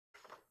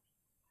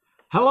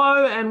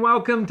Hello and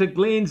welcome to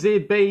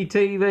glennzb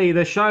TV,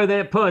 the show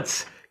that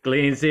puts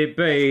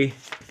glennzb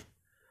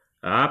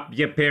up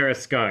your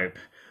Periscope.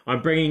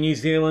 I'm bringing New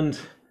Zealand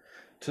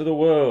to the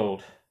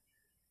world,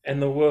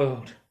 and the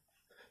world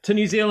to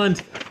New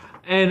Zealand.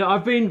 And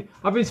I've been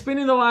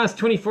spending the last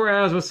 24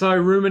 hours or so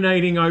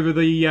ruminating over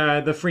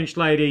the French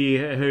lady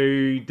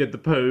who did the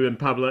poo in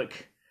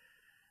public.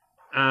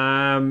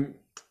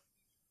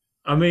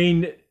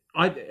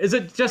 Is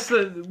it just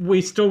that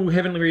we still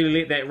haven't really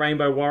let that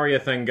Rainbow Warrior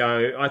thing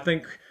go? I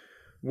think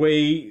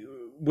we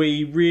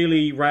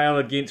really rail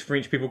against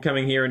French people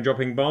coming here and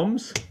dropping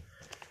bombs.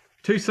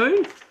 Too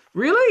soon?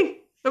 Really?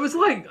 It was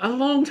like a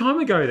long time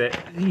ago that...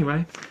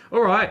 Anyway,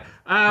 all right.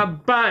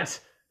 But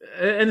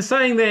in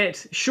saying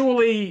that,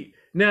 surely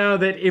now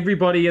that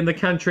everybody in the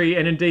country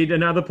and indeed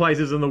in other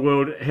places in the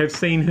world have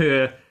seen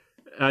her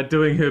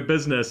doing her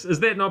business, is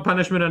that not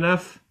punishment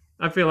enough?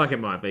 I feel like it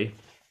might be.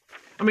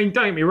 I mean,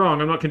 don't get me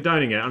wrong, I'm not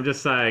condoning it. I'm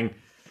just saying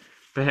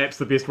perhaps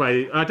the best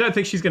way... I don't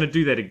think she's going to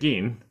do that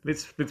again.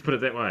 Let's put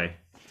it that way.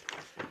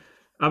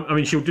 I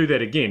mean, she'll do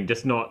that again,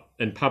 just not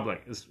in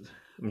public.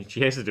 I mean, she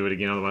has to do it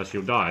again, otherwise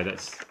she'll die.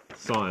 That's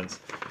science.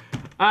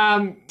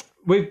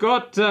 We've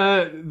got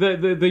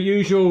the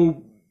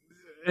usual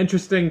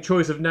interesting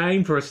choice of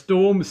name for a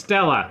storm.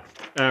 Stella,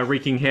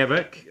 wreaking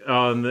havoc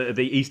on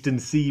the eastern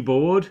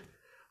seaboard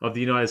of the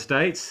United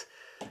States.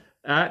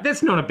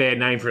 That's not a bad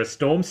name for a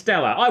storm.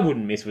 Stella. I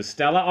wouldn't mess with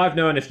Stella. I've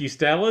known a few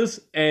Stellas,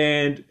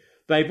 and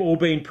they've all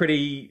been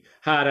pretty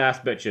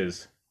hard-ass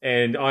bitches.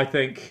 And I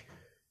think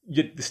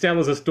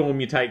Stella's a storm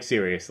you take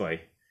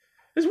seriously.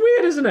 It's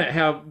weird, isn't it,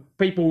 how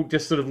people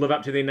just sort of live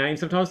up to their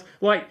names sometimes?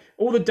 Like,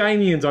 all the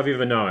Damiens I've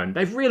ever known,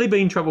 they've really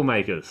been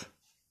troublemakers.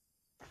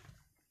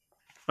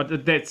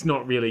 That's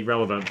not really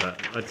relevant, but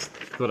I just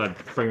thought I'd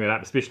bring that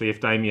up, especially if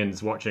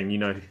Damien's watching. You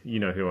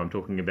know who I'm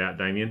talking about,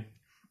 Damien.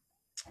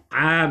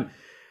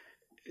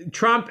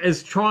 Trump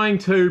is trying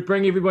to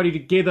bring everybody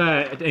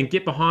together and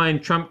get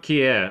behind Trump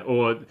Care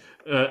or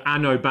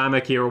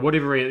un-Obamacare or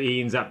whatever he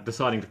ends up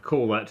deciding to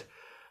call it.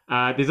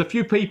 There's a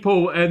few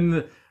people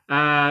in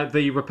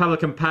the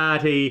Republican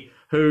Party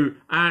who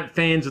aren't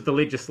fans of the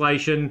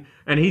legislation,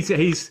 and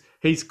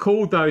he's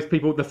called those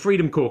people the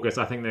Freedom Caucus.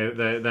 I think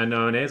they're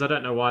known as. I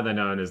don't know why they're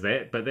known as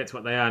that, but that's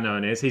what they are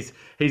known as.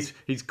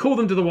 He's called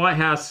them to the White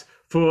House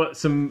for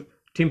some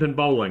Tempen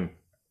bowling,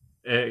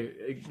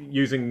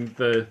 using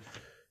the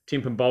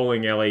Tempen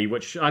bowling alley,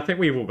 which I think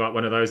we've all got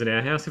one of those in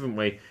our house, haven't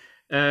we?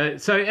 And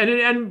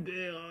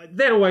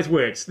that always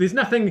works. There's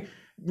nothing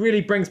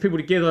really brings people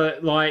together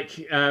like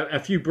a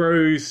few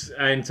brews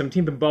and some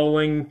Tempen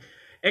bowling,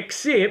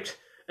 except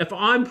if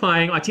I'm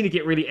playing, I tend to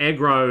get really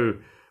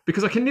aggro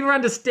because I can never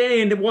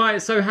understand why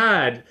it's so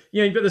hard.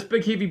 You know, you've got this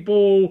big heavy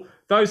ball,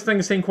 those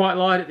things seem quite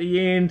light at the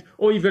end.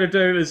 All you've got to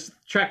do is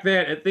chuck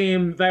that at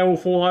them, they all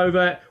fall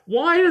over.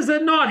 Why does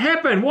it not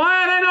happen?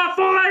 Why are they not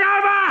falling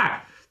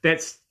over?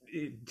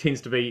 It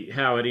tends to be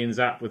how it ends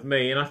up with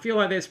me, and I feel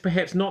like that's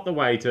perhaps not the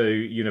way to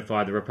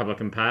unify the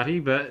Republican Party,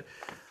 but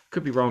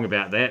could be wrong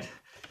about that,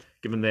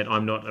 given that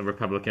I'm not a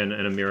Republican,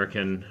 an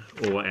American,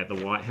 or at the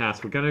White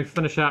House. We're going to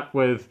finish up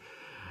with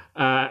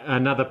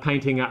another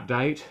painting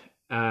update.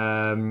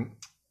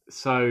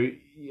 So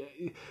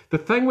the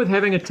thing with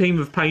having a team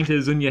of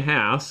painters in your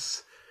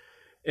house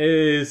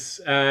is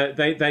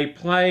they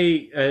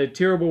play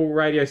terrible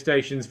radio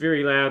stations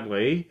very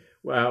loudly,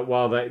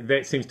 while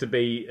that seems to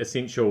be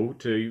essential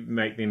to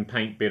make them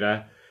paint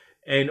better.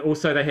 And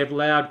also they have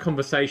loud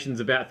conversations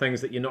about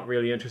things that you're not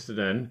really interested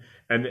in,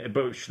 and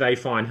which they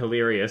find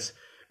hilarious.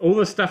 All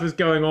this stuff is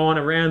going on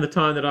around the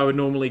time that I would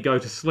normally go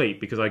to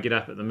sleep because I get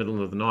up at the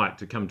middle of the night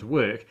to come to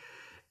work.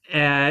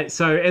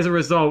 So as a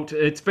result,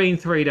 it's been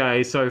 3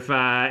 days so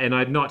far, and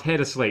I'd not had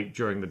a sleep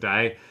during the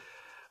day,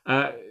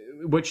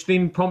 which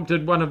then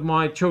prompted one of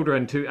my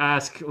children to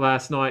ask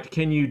last night,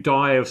 "Can you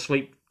die of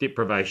sleep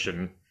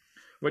deprivation?"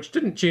 Which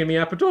didn't cheer me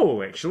up at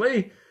all,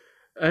 actually.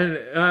 And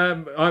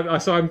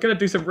so I'm going to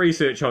do some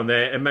research on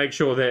that and make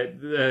sure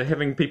that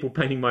having people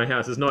painting my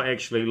house is not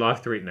actually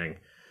life-threatening.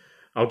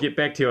 I'll get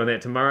back to you on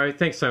that tomorrow.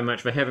 Thanks so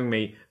much for having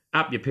me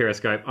up your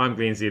Periscope. I'm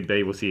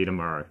glennzb. We'll see you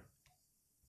tomorrow.